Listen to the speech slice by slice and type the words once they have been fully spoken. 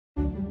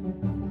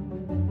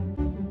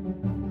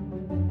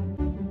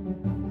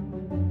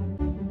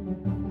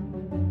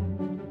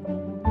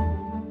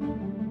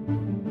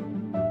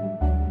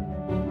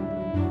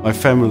My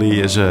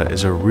family is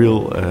a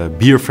real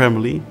beer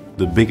family,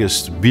 the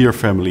biggest beer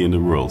family in the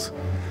world.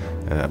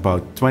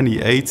 About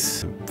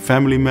 28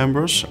 family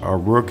members are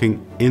working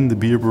in the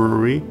beer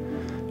brewery,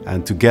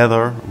 and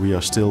together we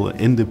are still an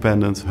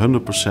independent,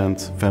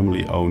 100%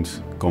 family-owned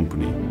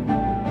company.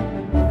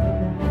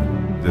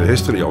 The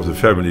history of the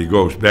family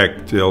goes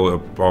back till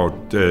about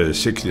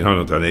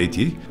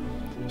 1680.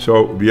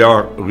 So we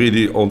are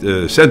really on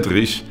the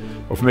centuries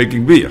of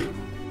making beer.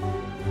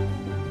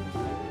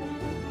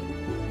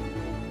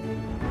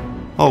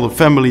 Well, the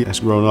family has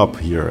grown up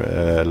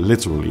here,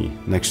 literally,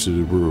 next to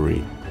the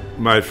brewery.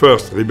 My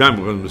first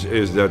remembrance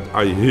is that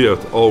I heard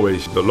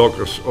always the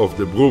lockers of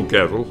the brew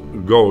kettle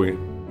going.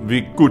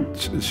 We could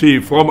see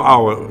from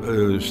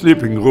our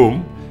sleeping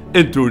room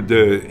into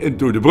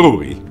the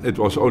brewery. It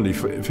was only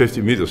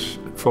 50 meters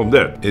from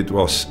that. It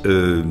was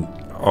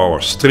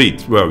our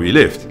street where we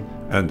lived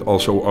and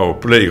also our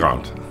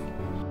playground.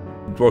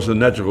 It was a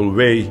natural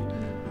way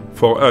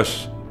for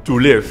us to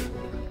live.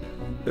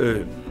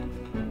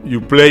 You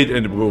played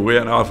in the brewery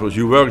and afterwards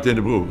you worked in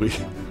the brewery.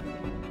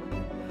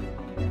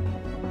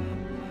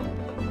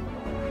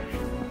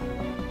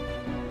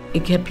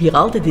 Ik heb hier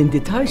altijd in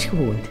dit huis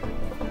gewoond.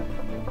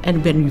 En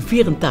ik ben nu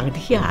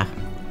 84 jaar.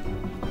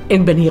 En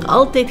ik ben hier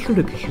altijd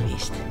gelukkig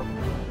geweest.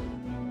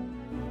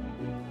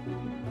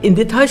 In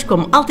dit huis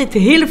kwam altijd de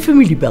hele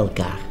familie bij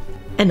elkaar.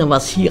 En dan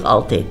was hier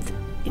altijd,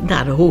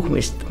 na de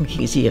hoogmis, dan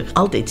gingen ze hier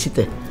altijd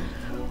zitten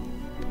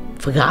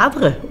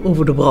vergaderen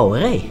over de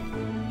brouwerij.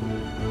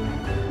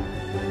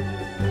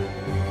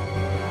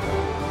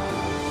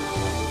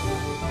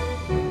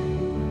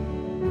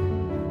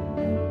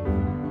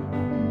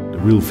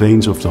 The real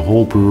veins of the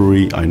whole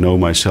brewery I know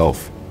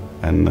myself,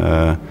 and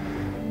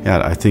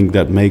I think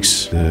that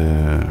makes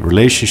the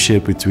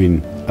relationship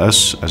between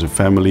us as a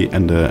family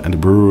and the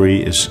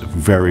brewery is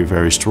very,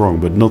 very strong.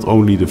 But not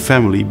only the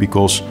family,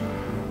 because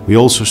we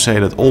also say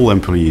that all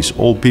employees,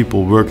 all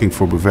people working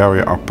for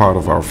Bavaria are part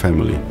of our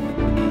family.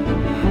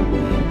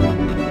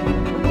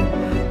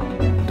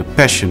 The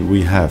passion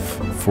we have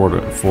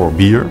for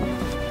beer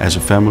as a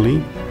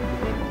family,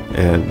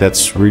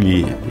 that's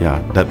really,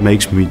 that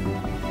makes me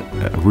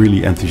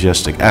really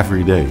enthusiastic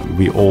every day.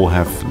 We all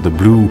have the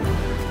blue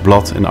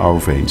blood in our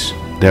veins.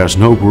 There's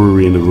no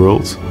brewery in the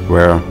world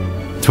where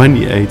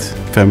 28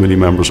 family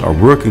members are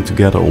working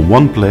together on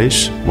one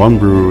place, one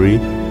brewery,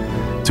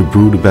 to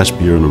brew the best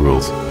beer in the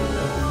world.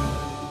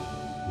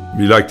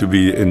 We like to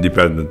be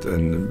independent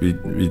and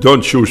we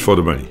don't choose for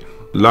the money.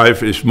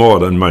 Life is more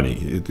than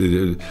money.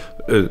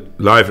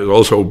 Life is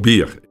also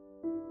beer.